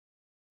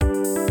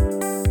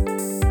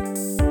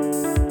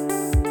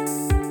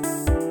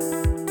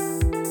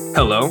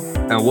Hello,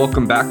 and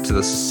welcome back to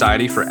the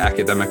Society for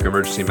Academic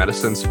Emergency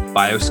Medicine's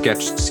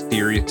BioSketch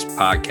Series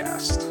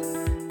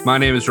podcast. My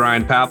name is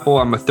Ryan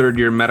Papel. I'm a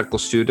third-year medical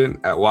student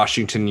at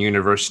Washington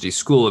University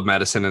School of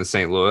Medicine in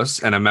St.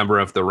 Louis and a member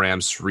of the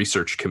RAMS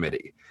Research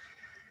Committee.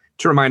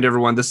 To remind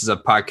everyone, this is a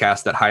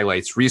podcast that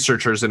highlights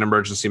researchers in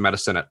emergency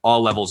medicine at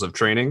all levels of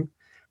training,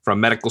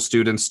 from medical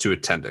students to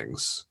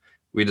attendings.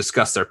 We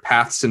discuss their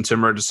paths into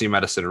emergency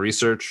medicine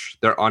research,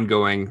 their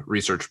ongoing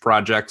research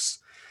projects,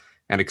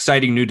 and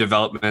exciting new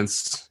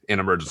developments in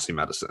emergency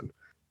medicine.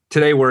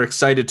 Today, we're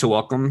excited to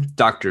welcome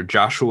Dr.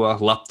 Joshua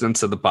Lupton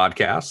to the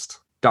podcast.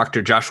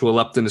 Dr. Joshua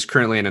Lupton is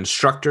currently an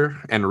instructor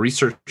and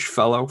research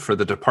fellow for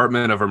the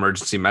Department of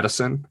Emergency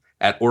Medicine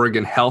at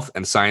Oregon Health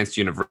and Science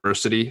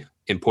University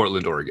in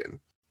Portland, Oregon.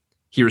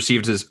 He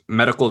received his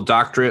medical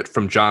doctorate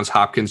from Johns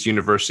Hopkins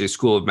University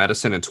School of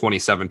Medicine in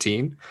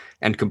 2017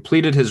 and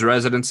completed his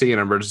residency in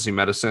emergency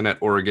medicine at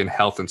Oregon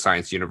Health and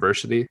Science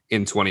University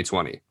in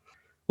 2020.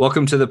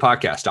 Welcome to the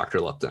podcast, Dr.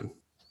 Lupton.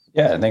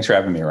 Yeah, thanks for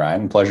having me,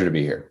 Ryan. Pleasure to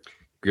be here.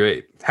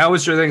 Great. How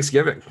was your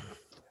Thanksgiving?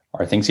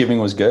 Our Thanksgiving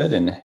was good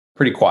and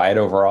pretty quiet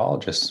overall,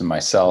 just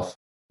myself,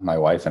 my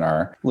wife, and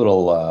our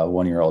little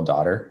one-year-old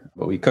daughter.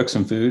 But we cooked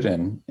some food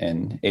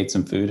and ate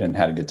some food and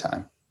had a good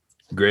time.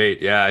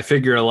 Great. Yeah, I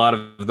figure a lot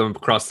of them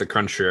across the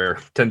country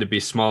tend to be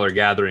smaller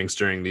gatherings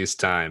during these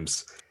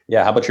times.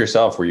 Yeah, how about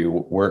yourself? Were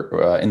you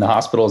in the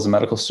hospital as a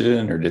medical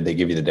student, or did they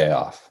give you the day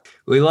off?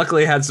 We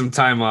luckily had some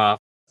time off.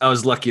 I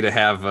was lucky to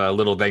have a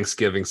little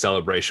Thanksgiving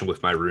celebration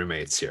with my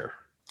roommates here.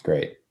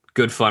 Great.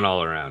 Good fun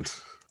all around.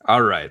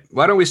 All right.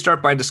 Why don't we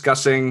start by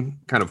discussing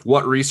kind of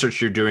what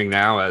research you're doing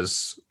now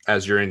as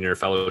you're in your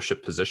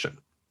fellowship position?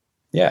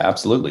 Yeah,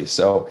 absolutely.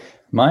 So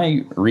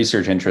my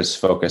research interests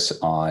focus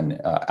on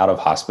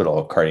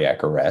out-of-hospital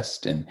cardiac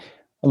arrest and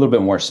a little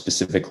bit more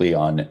specifically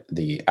on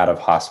the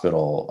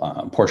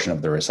out-of-hospital portion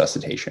of the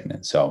resuscitation.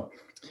 And so,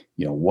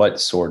 what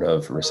sort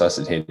of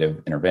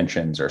resuscitative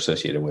interventions are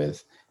associated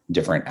with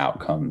different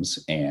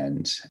outcomes.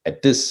 And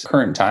at this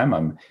current time,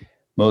 I'm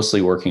mostly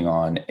working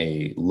on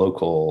a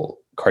local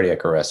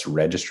cardiac arrest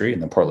registry in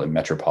the Portland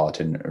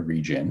metropolitan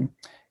region.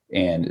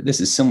 And this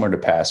is similar to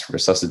past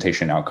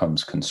resuscitation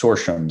outcomes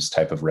consortiums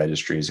type of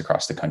registries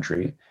across the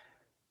country.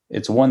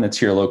 It's one that's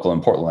here local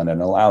in Portland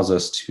and allows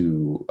us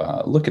to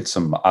look at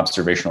some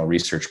observational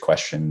research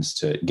questions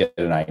to get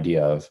an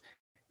idea of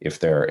if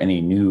there are any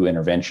new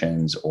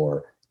interventions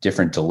or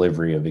different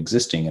delivery of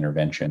existing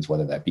interventions,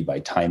 whether that be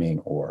by timing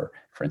or,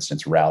 for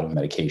instance, route of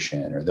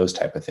medication or those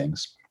type of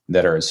things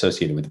that are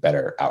associated with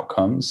better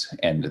outcomes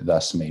and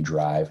thus may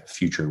drive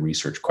future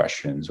research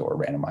questions or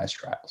randomized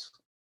trials.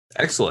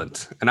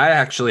 Excellent. And I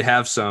actually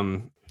have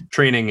some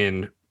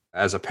training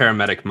as a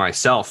paramedic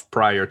myself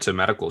prior to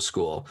medical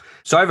school.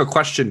 So I have a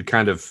question,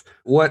 kind of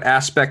what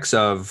aspects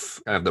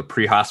of the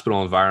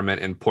pre-hospital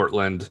environment in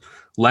Portland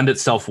lend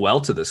itself well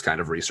to this kind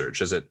of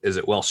research? Is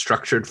it well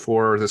structured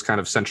for this kind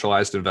of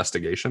centralized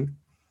investigation?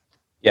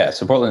 Yeah,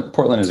 so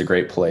Portland is a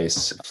great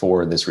place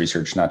for this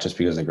research, not just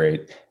because of the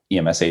great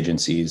EMS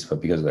agencies, but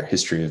because of their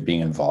history of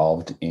being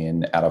involved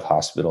in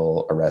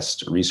out-of-hospital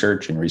arrest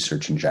research and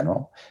research in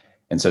general.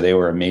 And so they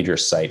were a major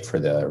site for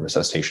the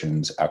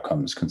Resuscitations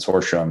Outcomes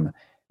Consortium,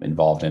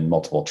 involved in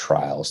multiple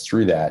trials.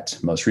 Through that,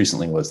 most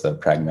recently was the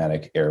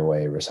Pragmatic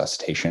Airway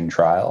Resuscitation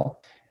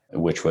Trial,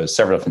 which was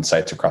several different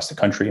sites across the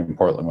country, and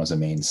Portland was a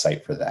main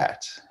site for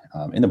that.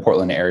 In the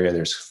Portland area,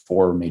 there's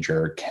 4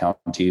 major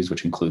counties,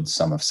 which includes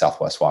some of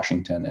Southwest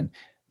Washington, and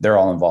they're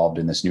all involved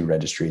in this new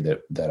registry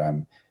that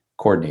I'm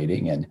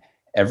coordinating. And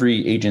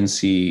every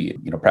agency,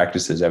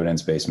 practices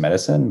evidence-based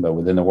medicine, but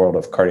within the world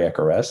of cardiac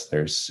arrest,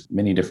 there's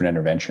many different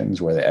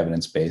interventions where the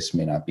evidence base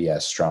may not be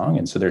as strong.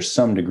 And so there's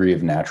some degree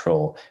of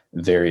natural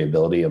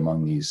variability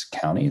among these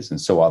counties.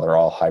 And so while they're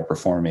all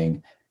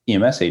high-performing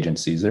EMS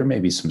agencies, there may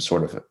be some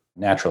sort of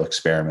natural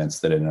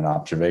experiments that in an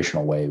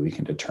observational way we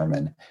can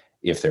determine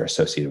if they're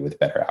associated with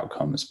better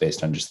outcomes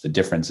based on just the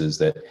differences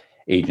that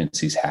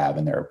agencies have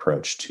in their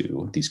approach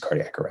to these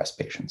cardiac arrest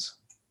patients.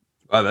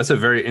 Wow, that's a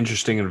very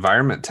interesting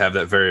environment to have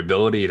that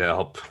variability to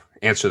help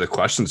answer the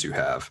questions you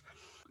have.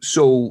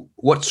 So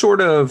what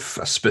sort of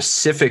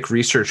specific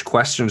research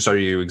questions are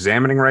you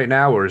examining right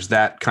now, or is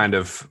that kind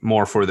of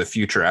more for the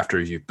future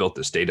after you've built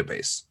this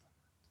database?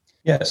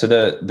 Yeah, so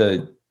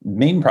the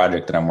main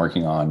project that I'm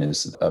working on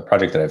is a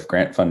project that I have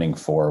grant funding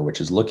for, which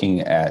is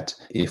looking at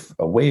if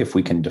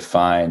we can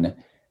define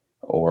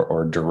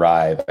or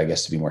derive, I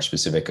guess to be more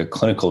specific, a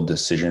clinical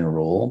decision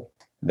rule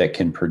that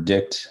can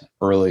predict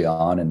early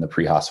on in the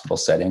pre-hospital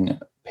setting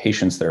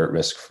patients that are at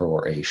risk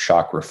for a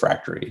shock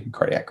refractory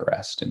cardiac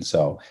arrest. And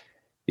so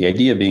the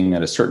idea being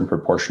that a certain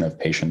proportion of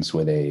patients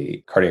with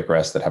a cardiac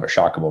arrest that have a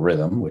shockable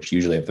rhythm, which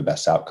usually have the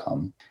best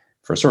outcome,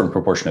 for a certain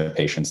proportion of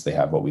patients, they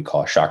have what we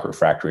call shock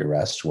refractory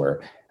arrest,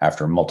 where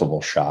after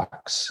multiple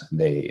shocks,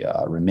 they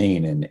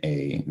remain in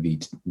a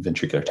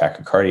ventricular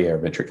tachycardia or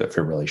ventricular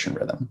fibrillation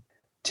rhythm.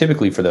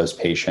 Typically for those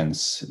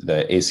patients,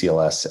 the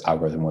ACLS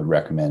algorithm would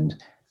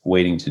recommend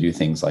waiting to do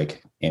things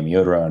like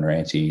amiodarone or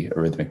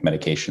antiarrhythmic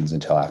medications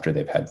until after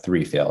they've had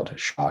 3 failed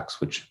shocks,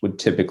 which would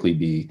typically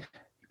be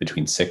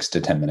between 6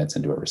 to 10 minutes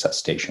into a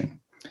resuscitation.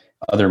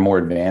 Other more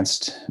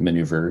advanced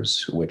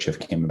maneuvers, which have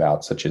came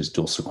about, such as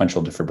dual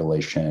sequential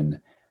defibrillation,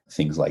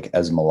 things like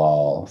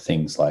esmolol,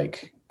 things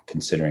like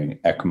considering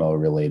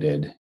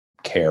ECMO-related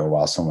care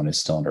while someone is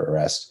still under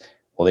arrest,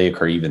 well, they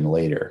occur even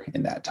later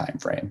in that time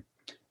frame.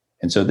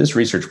 And so this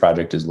research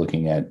project is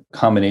looking at a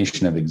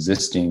combination of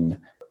existing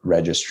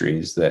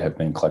registries that have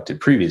been collected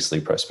previously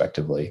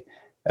prospectively,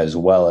 as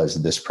well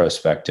as this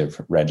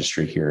prospective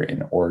registry here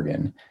in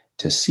Oregon,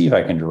 to see if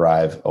I can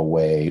derive a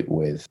way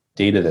with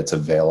data that's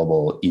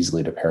available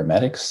easily to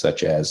paramedics,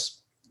 such as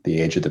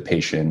the age of the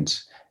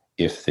patient,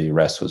 if the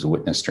arrest was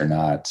witnessed or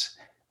not,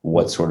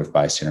 what sort of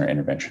bystander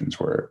interventions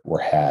were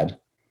had,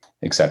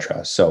 et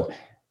cetera. So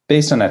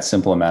based on that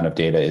simple amount of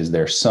data, is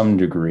there some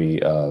degree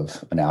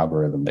of an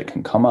algorithm that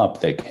can come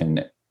up that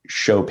can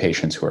show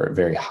patients who are at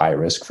very high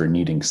risk for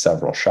needing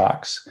several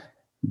shocks,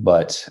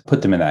 but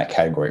put them in that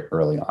category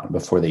early on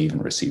before they even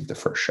receive the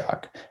first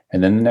shock?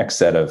 And then the next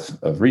set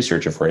of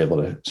research, if we're able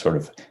to sort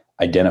of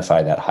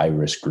identify that high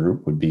risk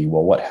group, would be,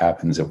 well, what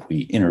happens if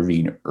we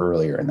intervene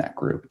earlier in that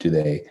group? Do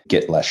they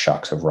get less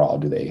shocks overall?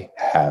 Do they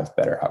have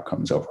better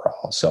outcomes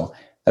overall? So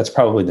that's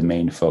probably the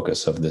main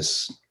focus of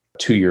this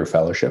 2-year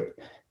fellowship.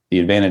 The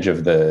advantage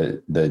of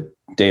the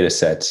data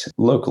set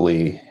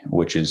locally,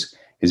 which is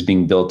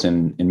being built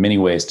in many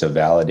ways to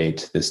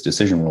validate this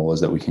decision rule, is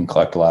that we can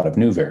collect a lot of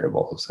new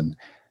variables. And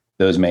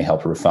those may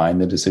help refine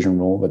the decision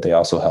rule, but they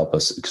also help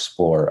us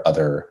explore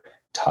other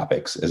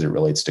topics as it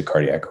relates to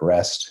cardiac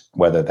arrest,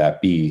 whether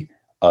that be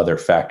other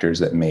factors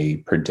that may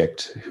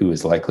predict who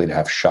is likely to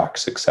have shock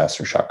success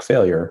or shock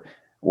failure,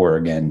 or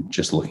again,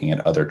 just looking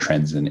at other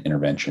trends and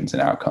interventions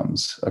and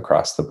outcomes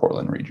across the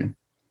Portland region.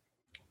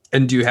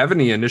 And do you have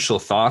any initial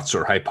thoughts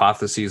or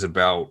hypotheses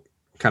about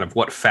kind of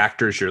what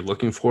factors you're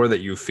looking for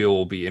that you feel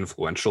will be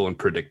influential in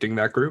predicting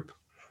that group?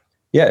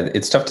 Yeah,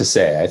 it's tough to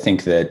say. I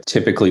think that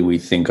typically we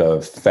think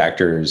of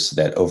factors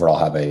that overall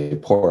have a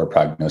poorer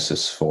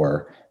prognosis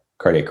for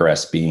cardiac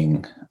arrest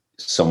being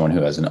someone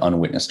who has an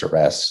unwitnessed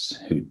arrest,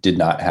 who did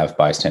not have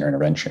bystander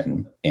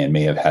intervention and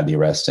may have had the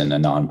arrest in a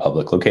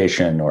non-public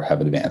location or have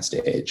an advanced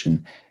age.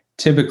 And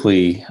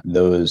typically,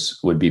 those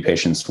would be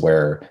patients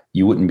where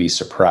you wouldn't be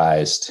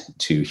surprised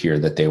to hear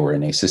that they were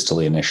in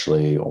asystole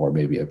initially, or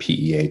maybe a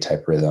PEA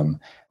type rhythm.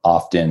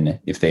 Often,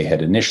 if they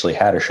had initially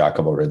had a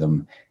shockable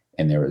rhythm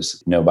and there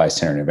was no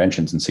bystander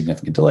interventions and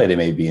significant delay, they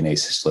may be in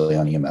asystole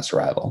on EMS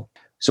arrival.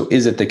 So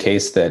is it the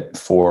case that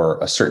for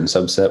a certain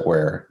subset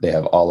where they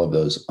have all of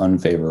those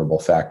unfavorable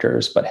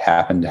factors, but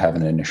happen to have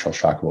an initial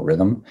shockable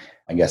rhythm?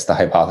 I guess the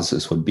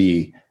hypothesis would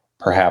be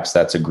perhaps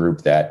that's a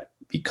group that,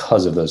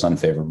 because of those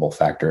unfavorable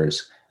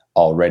factors,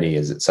 already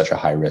is at such a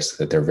high risk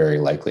that they're very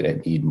likely to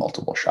need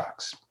multiple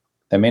shocks.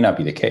 That may not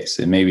be the case.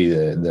 It may be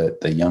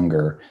the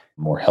younger,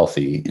 more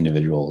healthy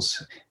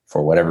individuals,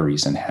 for whatever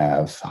reason,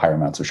 have higher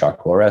amounts of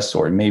shockable arrest,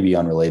 or it may be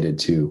unrelated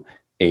to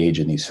age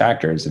and these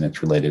factors, and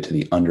it's related to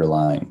the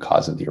underlying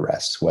cause of the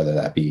arrest, whether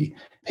that be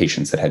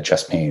patients that had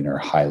chest pain or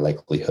high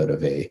likelihood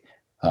of a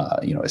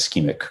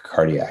ischemic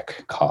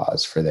cardiac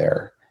cause for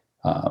their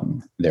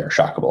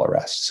shockable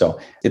arrest. So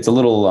it's a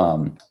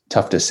little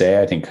tough to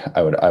say. I think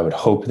I would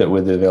hope that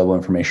with the available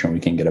information, we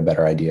can get a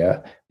better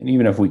idea. And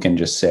even if we can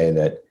just say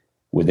that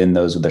within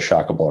those with a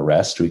shockable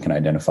arrest, we can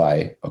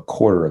identify a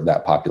quarter of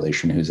that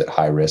population who's at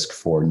high risk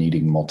for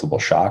needing multiple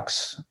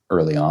shocks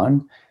early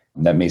on,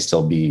 that may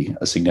still be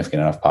a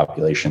significant enough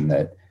population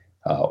that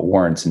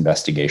warrants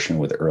investigation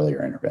with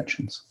earlier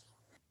interventions.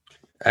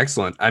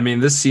 Excellent. I mean,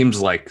 this seems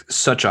like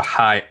such a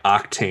high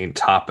octane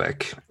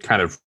topic,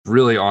 kind of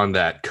really on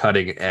that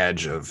cutting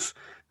edge of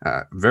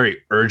very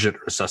urgent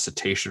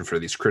resuscitation for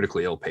these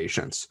critically ill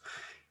patients.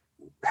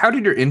 How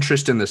did your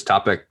interest in this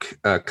topic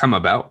come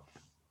about?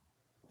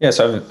 Yeah,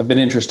 so I've been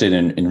interested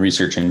in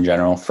research in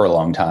general for a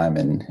long time,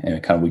 and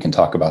kind of we can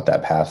talk about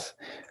that path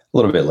a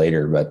little bit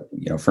later. But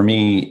for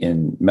me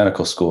in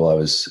medical school, I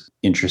was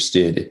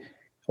interested,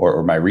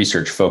 or my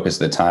research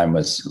focus at the time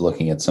was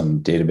looking at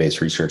some database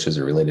research as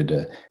it related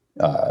to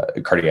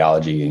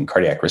cardiology and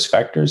cardiac risk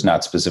factors,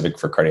 not specific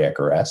for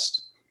cardiac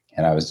arrest.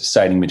 And I was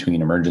deciding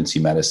between emergency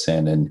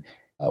medicine and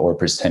or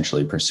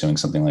potentially pursuing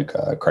something like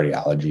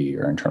cardiology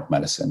or internal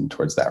medicine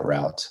towards that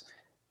route.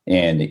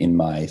 And in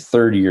my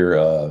third year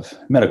of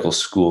medical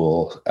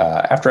school,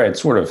 after I had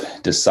sort of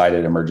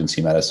decided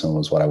emergency medicine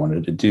was what I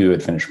wanted to do,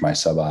 I'd finished my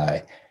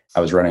sub-I,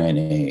 I was running in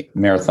a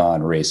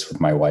marathon race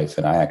with my wife,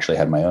 and I actually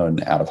had my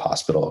own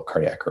out-of-hospital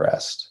cardiac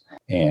arrest.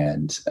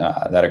 And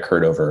that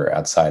occurred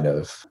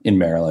in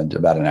Maryland,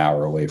 about an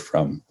hour away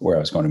from where I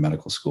was going to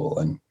medical school.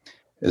 And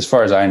as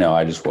far as I know,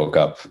 I just woke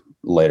up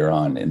later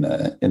on in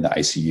the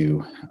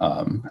ICU,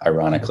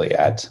 ironically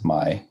at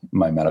my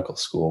medical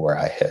school, where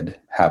I had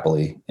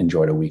happily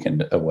enjoyed a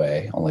weekend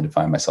away, only to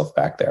find myself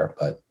back there.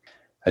 But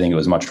I think it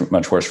was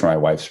much worse from my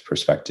wife's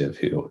perspective,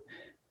 who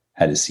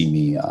had to see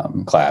me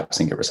collapse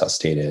and get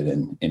resuscitated,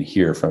 and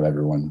hear from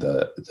everyone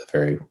the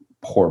very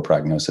poor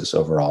prognosis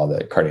overall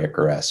that cardiac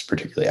arrest,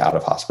 particularly out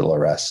of hospital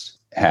arrest,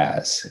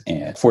 has.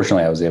 And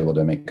fortunately, I was able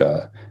to make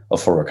a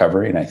full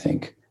recovery. And I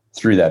think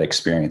through that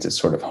experience, it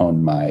sort of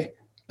honed my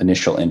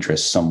initial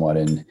interest somewhat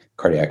in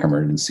cardiac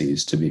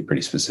emergencies to be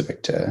pretty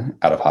specific to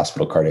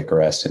out-of-hospital cardiac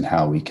arrest and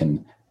how we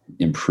can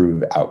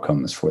improve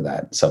outcomes for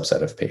that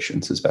subset of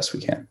patients as best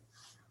we can.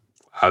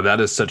 Wow,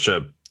 that is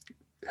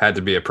had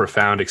to be a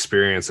profound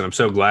experience. And I'm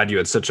so glad you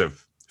had such a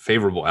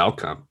favorable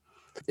outcome.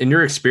 In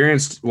your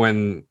experience,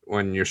 when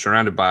you're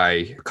surrounded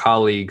by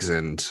colleagues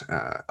and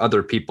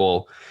other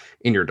people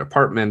in your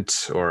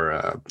department,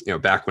 or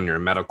back when you're a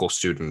medical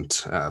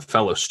student,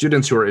 fellow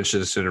students who are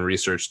interested in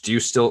research, do you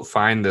still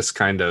find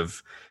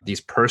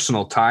these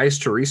personal ties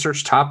to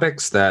research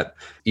topics that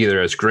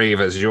either as grave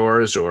as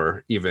yours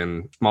or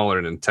even smaller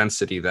in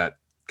intensity that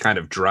kind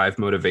of drive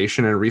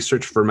motivation in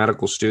research for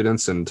medical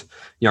students and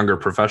younger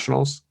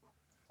professionals?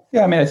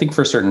 Yeah, I mean, I think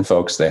for certain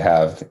folks, they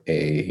have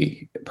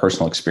a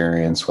personal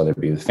experience, whether it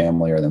be with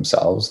family or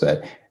themselves,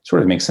 that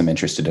sort of makes them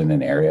interested in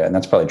an area. And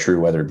that's probably true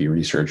whether it be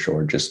research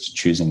or just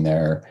choosing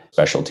their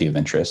specialty of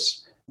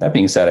interest. That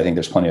being said, I think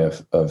there's plenty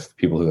of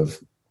people who have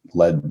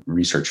led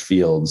research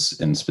fields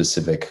in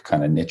specific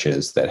kind of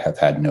niches that have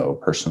had no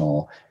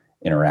personal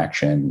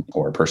interaction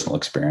or personal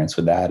experience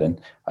with that. And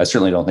I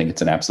certainly don't think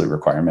it's an absolute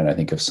requirement. I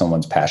think if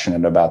someone's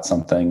passionate about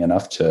something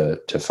enough to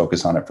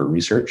focus on it for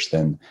research,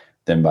 then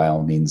by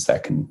all means,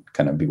 that can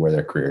kind of be where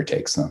their career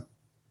takes them.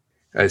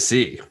 I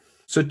see.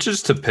 So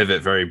just to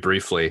pivot very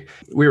briefly,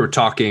 we were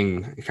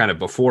talking kind of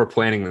before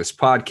planning this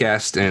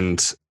podcast,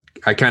 and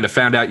I kind of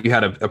found out you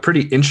had a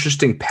pretty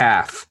interesting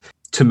path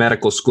to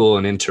medical school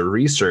and into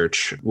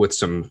research with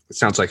it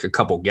sounds like a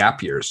couple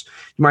gap years.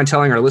 You mind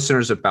telling our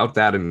listeners about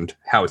that and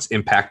how it's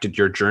impacted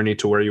your journey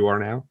to where you are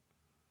now?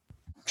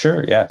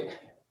 Sure, yeah.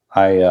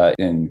 I,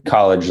 in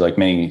college, like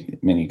many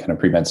kind of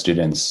pre-med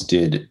students,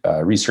 did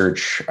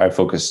research. I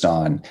focused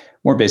on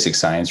more basic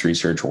science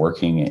research,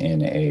 working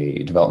in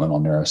a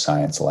developmental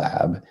neuroscience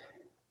lab.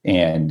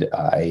 And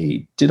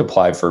I did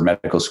apply for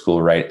medical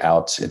school right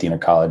out at the end of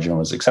college and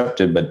was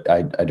accepted, but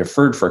I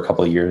deferred for a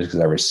couple of years because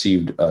I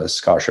received a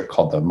scholarship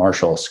called the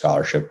Marshall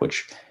Scholarship,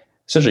 which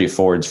essentially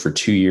affords for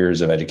 2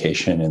 years of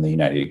education in the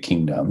United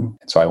Kingdom.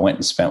 So I went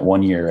and spent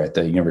 1 year at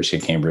the University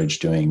of Cambridge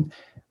doing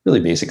really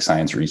basic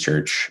science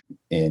research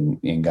and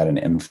got an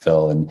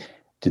MPhil and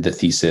did the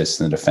thesis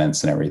and the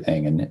defense and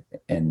everything.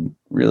 And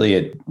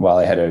really, while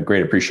I had a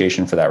great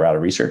appreciation for that route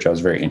of research, I was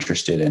very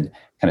interested in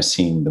kind of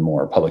seeing the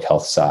more public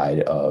health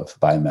side of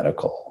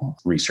biomedical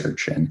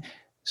research. And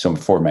so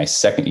for my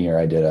second year,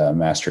 I did a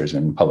master's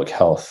in public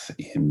health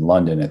in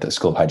London at the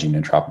School of Hygiene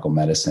and Tropical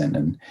Medicine.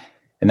 And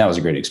that was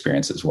a great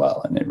experience as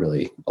well. And it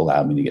really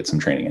allowed me to get some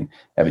training in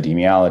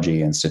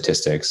epidemiology and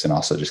statistics, and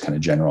also just kind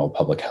of general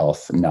public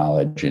health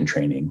knowledge and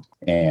training.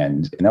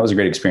 And that was a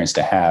great experience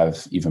to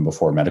have even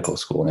before medical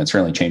school. And it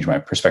certainly changed my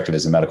perspective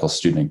as a medical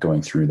student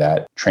going through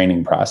that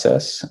training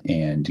process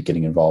and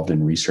getting involved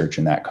in research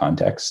in that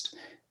context.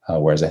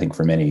 Whereas I think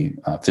for many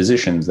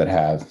physicians that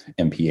have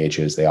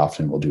MPHs, they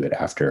often will do it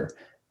after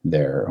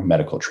their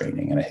medical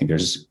training. And I think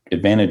there's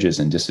advantages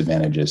and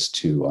disadvantages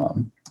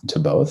to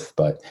both,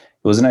 but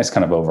it was a nice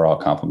kind of overall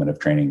complement of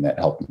training that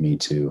helped me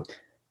to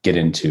get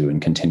into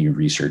and continue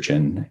research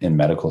in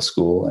medical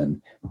school.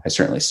 And I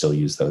certainly still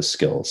use those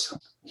skills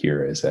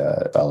here as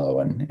a fellow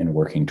and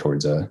working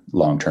towards a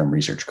long-term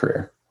research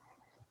career.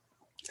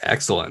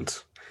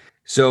 Excellent.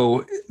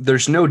 So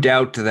there's no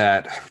doubt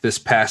that this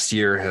past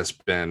year has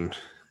been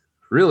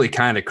really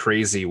kind of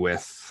crazy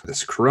with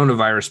this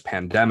coronavirus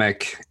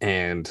pandemic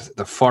and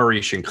the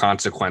far-reaching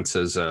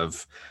consequences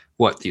of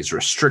what these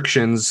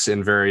restrictions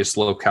in various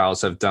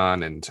locales have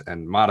done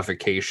and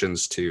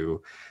modifications to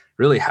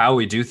really how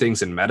we do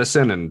things in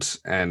medicine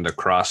and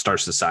across our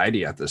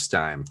society at this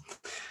time.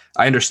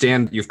 I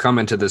understand you've come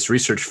into this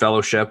research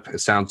fellowship. It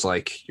sounds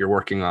like you're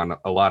working on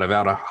a lot of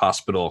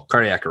out-of-hospital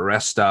cardiac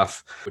arrest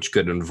stuff, which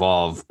could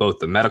involve both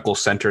the medical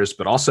centers,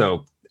 but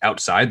also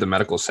outside the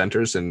medical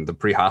centers in the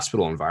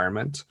pre-hospital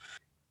environment.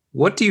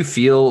 What do you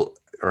feel,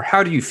 or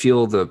how do you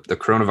feel the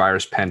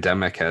coronavirus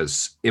pandemic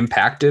has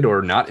impacted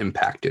or not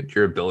impacted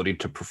your ability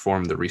to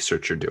perform the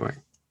research you're doing?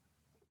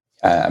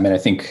 I mean, I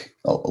think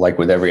like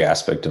with every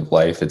aspect of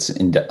life, it's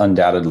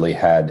undoubtedly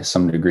had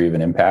some degree of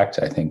an impact.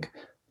 I think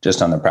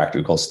just on the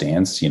practical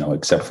stance,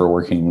 except for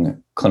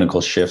working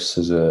clinical shifts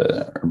as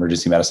an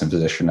emergency medicine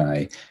physician,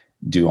 I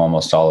do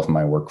almost all of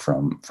my work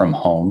from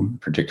home,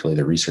 particularly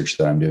the research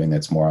that I'm doing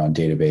that's more on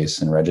database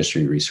and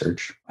registry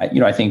research.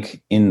 I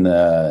think in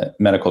the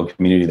medical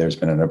community, there's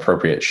been an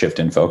appropriate shift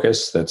in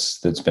focus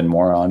that's been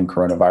more on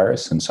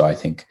coronavirus. And so I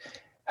think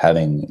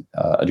having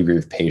a degree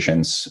of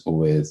patience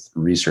with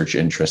research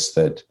interests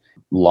that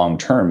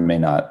long-term may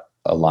not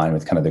align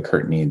with kind of the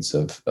current needs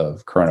of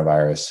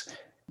coronavirus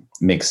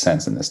makes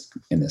sense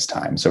in this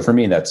time. So for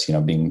me, that's,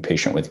 being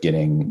patient with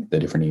getting the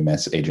different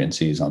EMS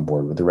agencies on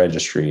board with the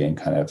registry and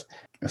kind of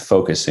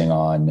focusing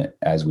on,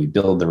 as we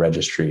build the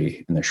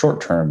registry in the short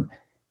term,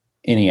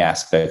 any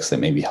aspects that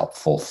may be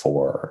helpful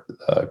for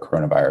the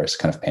coronavirus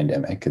kind of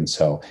pandemic. And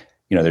so,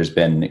 there's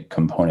been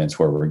components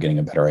where we're getting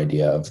a better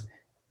idea of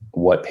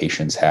what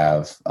patients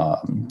have,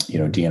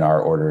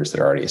 DNR orders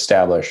that are already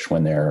established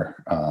when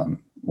they're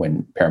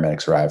when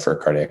paramedics arrive for a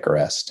cardiac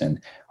arrest,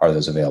 and are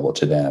those available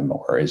to them,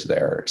 or is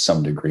there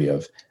some degree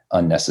of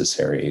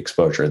unnecessary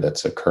exposure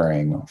that's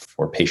occurring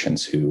for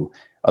patients who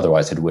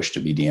otherwise had wished to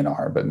be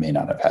DNR but may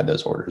not have had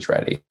those orders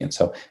ready. And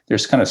so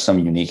there's kind of some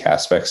unique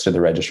aspects to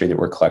the registry that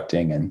we're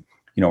collecting, and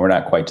we're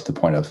not quite to the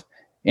point of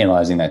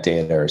analyzing that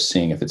data or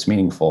seeing if it's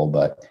meaningful,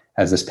 but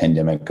as this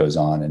pandemic goes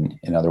on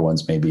and other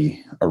ones may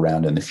be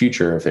around in the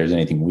future, if there's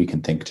anything we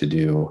can think to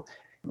do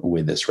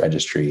with this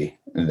registry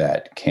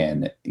that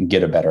can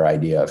get a better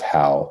idea of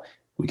how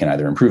we can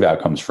either improve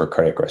outcomes for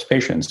cardiac arrest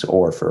patients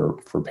or for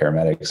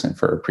paramedics and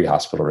for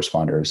pre-hospital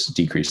responders,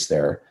 decrease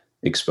their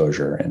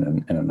exposure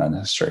in an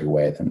unnecessary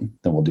way, then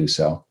we'll do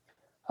so.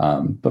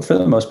 But for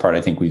the most part,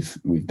 I think we've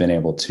been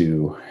able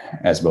to,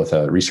 as both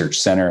a research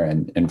center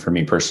and for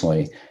me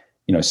personally,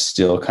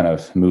 still kind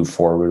of move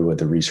forward with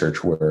the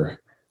research we're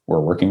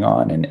working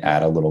on and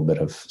add a little bit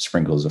of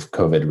sprinkles of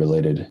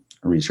COVID-related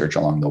research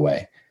along the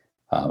way.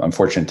 I'm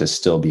fortunate to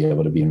still be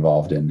able to be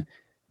involved in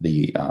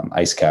the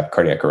ICECAP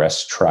cardiac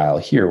arrest trial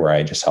here, where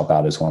I just help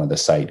out as one of the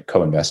site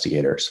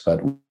co-investigators.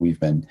 But we've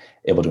been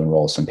able to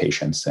enroll some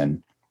patients,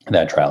 and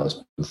that trial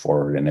has moved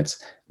forward. And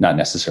it's not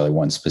necessarily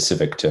one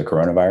specific to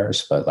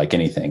coronavirus, but like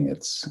anything,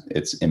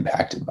 it's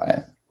impacted by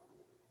it.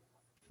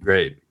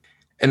 Great.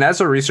 And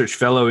as a research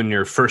fellow in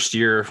your first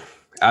year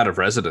out of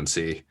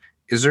residency,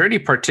 is there any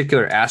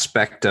particular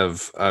aspect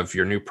of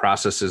your new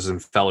processes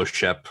and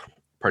fellowship,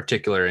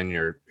 particular in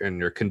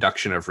your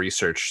conduction of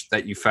research,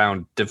 that you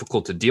found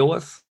difficult to deal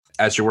with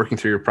as you're working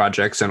through your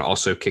projects and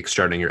also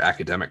kickstarting your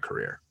academic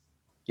career?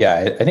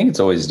 Yeah, I think it's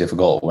always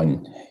difficult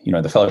when,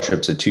 the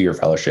fellowship's a 2-year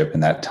fellowship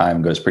and that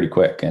time goes pretty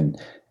quick. And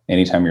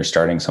anytime you're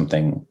starting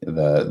something,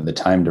 the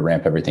time to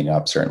ramp everything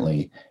up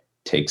certainly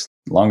takes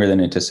longer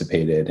than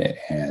anticipated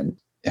and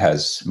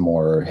has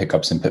more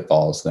hiccups and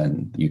pitfalls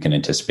than you can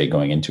anticipate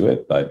going into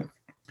it. But,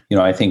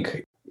 I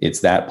think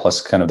it's that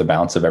plus kind of the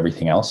balance of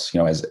everything else,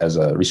 as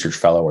a research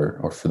fellow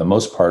or for the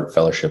most part,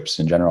 fellowships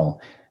in general,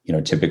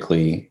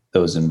 typically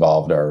those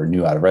involved are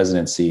new out of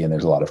residency, and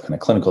there's a lot of kind of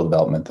clinical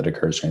development that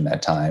occurs during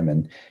that time.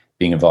 And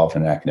being involved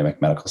in an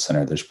academic medical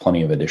center, there's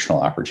plenty of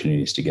additional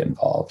opportunities to get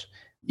involved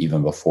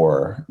even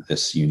before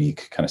this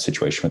unique kind of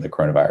situation with the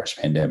coronavirus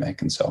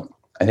pandemic. And so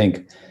I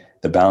think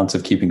the balance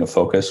of keeping a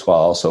focus while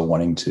also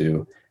wanting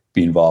to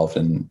be involved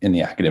in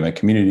the academic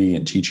community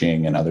and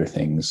teaching and other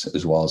things,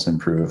 as well as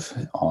improve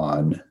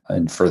on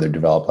and further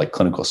develop like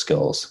clinical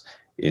skills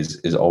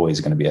is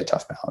always going to be a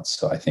tough balance.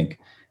 So I think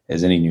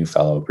as any new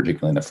fellow,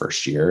 particularly in the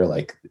first year,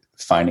 like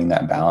finding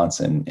that balance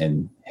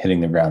and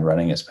hitting the ground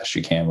running as best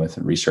you can with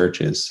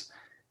research is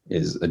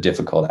a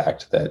difficult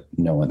act that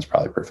no one's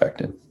probably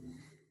perfected.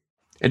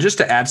 And just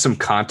to add some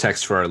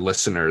context for our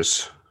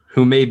listeners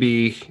who may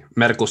be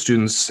medical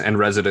students and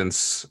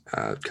residents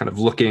kind of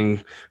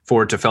looking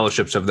forward to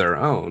fellowships of their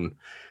own,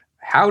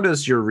 how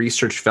does your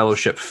research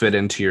fellowship fit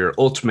into your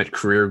ultimate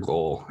career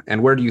goal?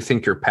 And where do you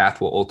think your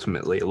path will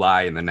ultimately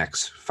lie in the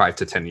next 5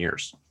 to 10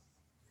 years?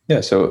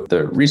 Yeah, so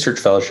the research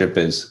fellowship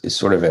is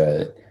sort of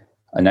a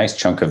nice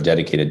chunk of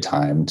dedicated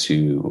time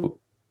to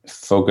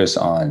focus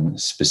on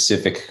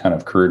specific kind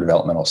of career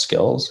developmental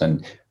skills.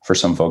 And for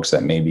some folks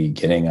that may be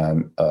getting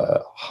a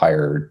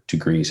higher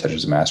degree, such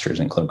as a master's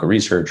in clinical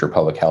research or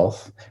public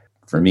health.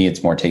 For me,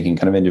 it's more taking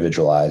kind of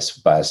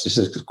individualized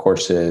biostatistics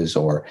courses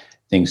or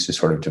things to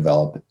sort of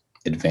develop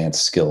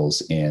advanced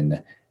skills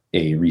in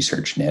a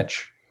research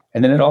niche.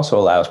 And then it also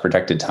allows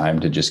protected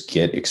time to just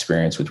get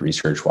experience with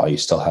research while you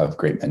still have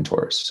great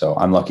mentors. So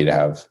I'm lucky to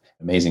have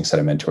an amazing set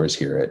of mentors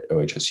here at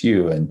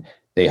OHSU, and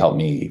they help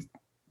me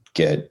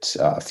get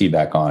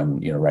feedback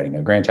on, writing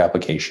a grant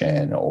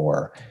application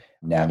or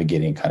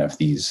navigating kind of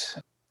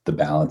the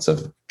balance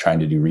of trying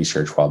to do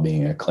research while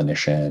being a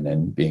clinician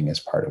and being as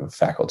part of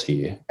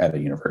faculty at a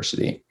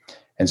university.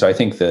 And so I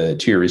think the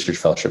 2-year research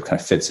fellowship kind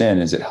of fits in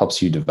as it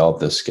helps you develop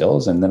those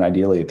skills. And then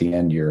ideally at the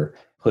end, you're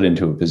put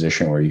into a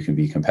position where you can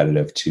be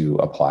competitive to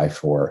apply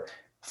for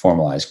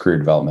formalized career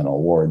developmental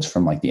awards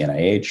from like the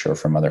NIH or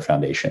from other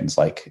foundations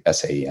like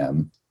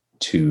SAEM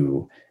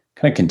to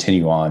kind of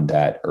continue on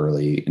that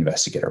early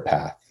investigator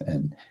path.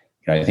 And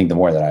I think the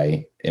more that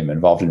I am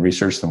involved in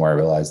research, the more I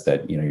realize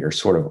that, you're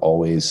sort of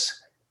always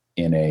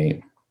in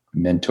a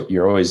mentor,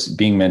 you're always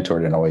being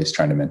mentored and always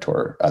trying to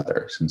mentor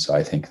others. And so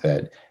I think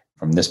that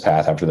from this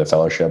path after the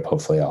fellowship,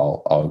 hopefully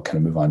I'll kind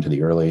of move on to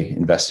the early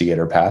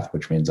investigator path,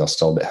 which means I'll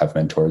still have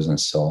mentors and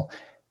still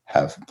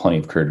have plenty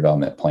of career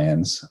development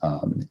plans,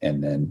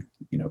 and then,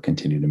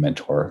 continue to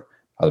mentor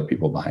other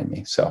people behind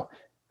me. So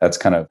that's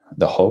kind of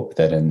the hope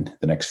that in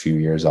the next few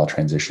years, I'll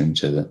transition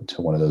to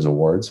one of those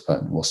awards,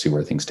 but we'll see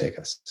where things take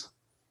us.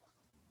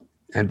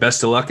 And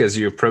best of luck as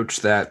you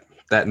approach that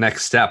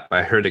next step.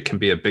 I heard it can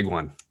be a big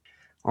one.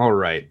 All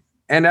right.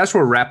 And as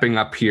we're wrapping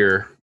up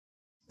here,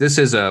 this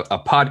is a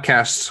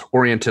podcast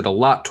oriented a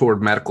lot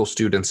toward medical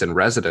students and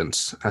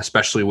residents,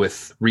 especially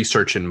with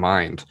research in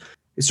mind.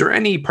 Is there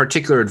any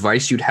particular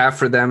advice you'd have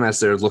for them as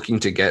they're looking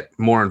to get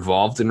more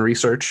involved in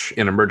research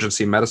in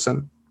emergency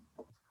medicine?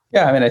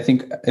 Yeah, I mean, I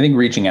think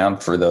reaching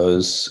out for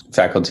those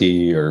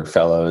faculty or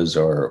fellows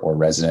or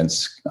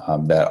residents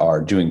that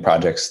are doing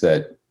projects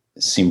that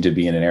seem to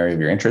be in an area of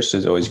your interest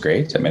is always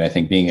great. I mean, I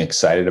think being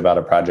excited about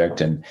a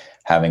project and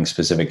having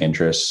specific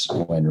interests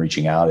when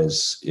reaching out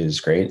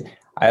is great.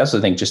 I also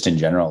think just in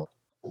general,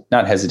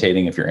 not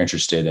hesitating if you're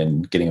interested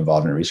in getting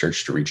involved in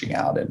research to reaching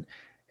out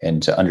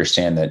and to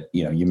understand that,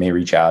 you may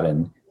reach out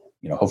and,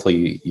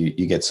 hopefully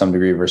you get some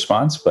degree of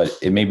response, but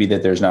it may be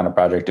that there's not a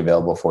project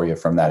available for you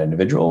from that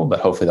individual,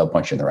 but hopefully they'll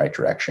point you in the right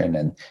direction.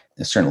 And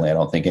certainly I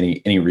don't think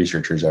any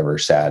researcher is ever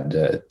sad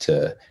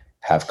to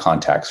have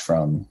contacts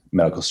from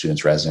medical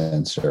students,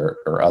 residents,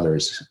 or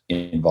others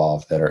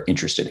involved that are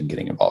interested in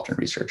getting involved in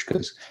research.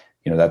 Because,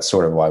 that's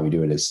sort of why we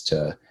do it, is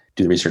to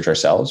do the research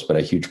ourselves. But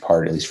a huge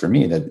part, at least for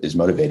me, that is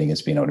motivating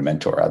is being able to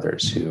mentor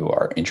others who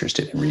are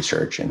interested in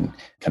research and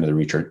kind of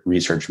the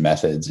research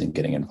methods and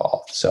getting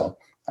involved. So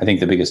I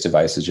think the biggest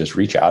advice is just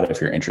reach out if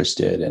you're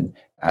interested and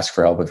ask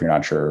for help if you're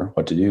not sure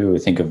what to do.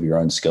 Think of your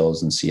own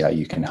skills and see how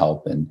you can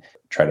help, and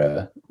try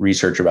to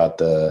research about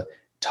the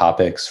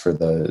topics for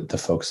the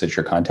folks that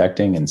you're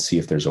contacting and see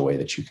if there's a way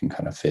that you can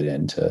kind of fit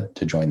in to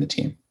join the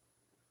team.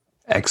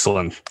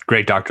 Excellent.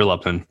 Great, Dr.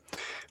 Lupton.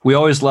 We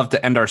always love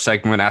to end our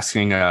segment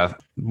asking a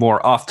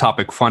more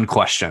off-topic fun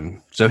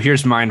question. So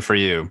here's mine for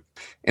you.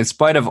 In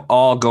spite of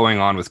all going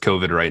on with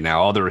COVID right now,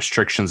 all the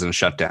restrictions and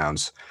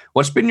shutdowns,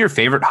 what's been your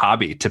favorite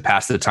hobby to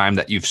pass the time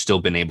that you've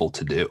still been able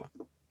to do?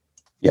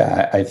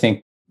 Yeah, I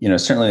think,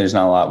 certainly there's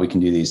not a lot we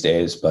can do these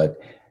days, but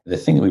the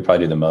thing that we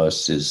probably do the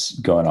most is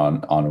going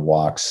on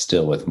walks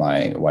still with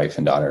my wife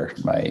and daughter.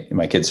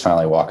 My kids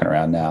finally walking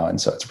around now.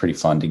 And so it's pretty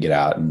fun to get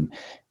out and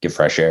get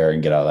fresh air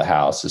and get out of the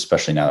house,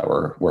 especially now that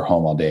we're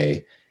home all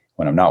day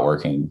when I'm not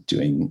working,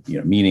 doing,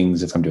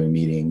 meetings, if I'm doing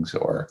meetings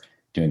or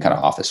doing kind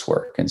of office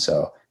work. And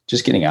so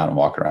just getting out and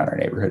walking around our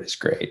neighborhood is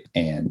great.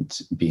 And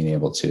being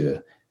able to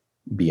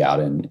be out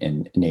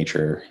in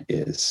nature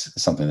is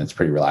something that's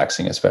pretty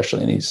relaxing,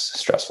 especially in these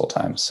stressful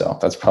times. So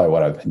that's probably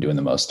what I've been doing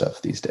the most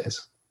of these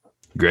days.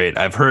 Great.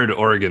 I've heard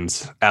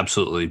Oregon's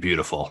absolutely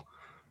beautiful.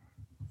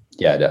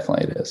 Yeah,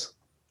 definitely it is.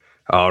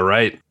 All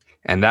right.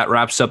 And that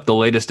wraps up the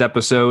latest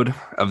episode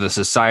of the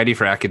Society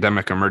for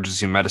Academic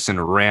Emergency Medicine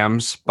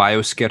RAMS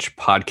BioSketch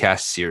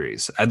podcast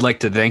series. I'd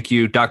like to thank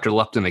you, Dr.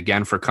 Lupton,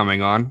 again for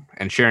coming on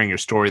and sharing your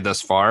story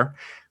thus far,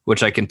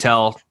 which I can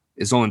tell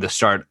is only the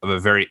start of a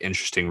very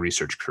interesting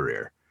research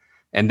career.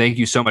 And thank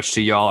you so much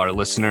to y'all, our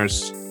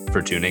listeners,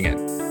 for tuning in.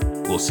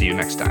 We'll see you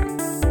next time.